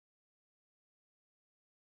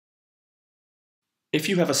If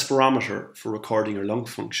you have a spirometer for recording your lung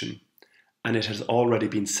function and it has already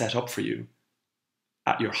been set up for you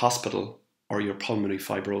at your hospital or your pulmonary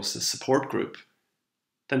fibrosis support group,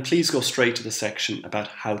 then please go straight to the section about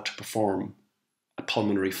how to perform a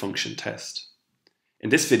pulmonary function test. In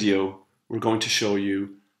this video, we're going to show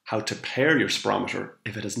you how to pair your spirometer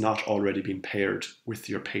if it has not already been paired with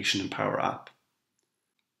your patientMpower app.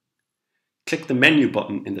 Click the menu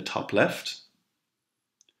button in the top left,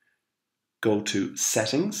 go to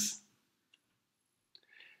Settings,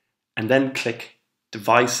 and then click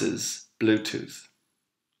Devices, Bluetooth.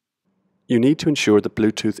 You need to ensure that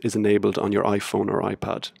Bluetooth is enabled on your iPhone or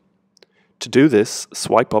iPad. To do this,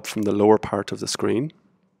 swipe up from the lower part of the screen,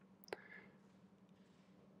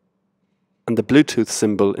 and the Bluetooth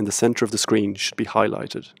symbol in the center of the screen should be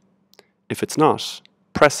highlighted. If it's not,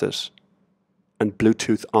 press it, and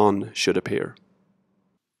Bluetooth On should appear.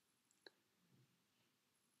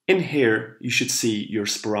 In here, you should see your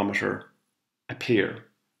spirometer appear.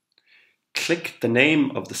 Click the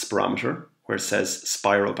name of the spirometer where it says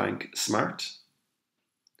Spirobank Smart,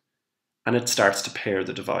 and it starts to pair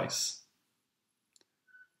the device.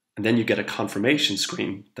 And then you get a confirmation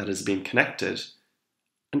screen that has been connected,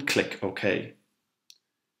 and click OK.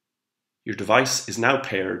 Your device is now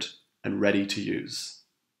paired and ready to use.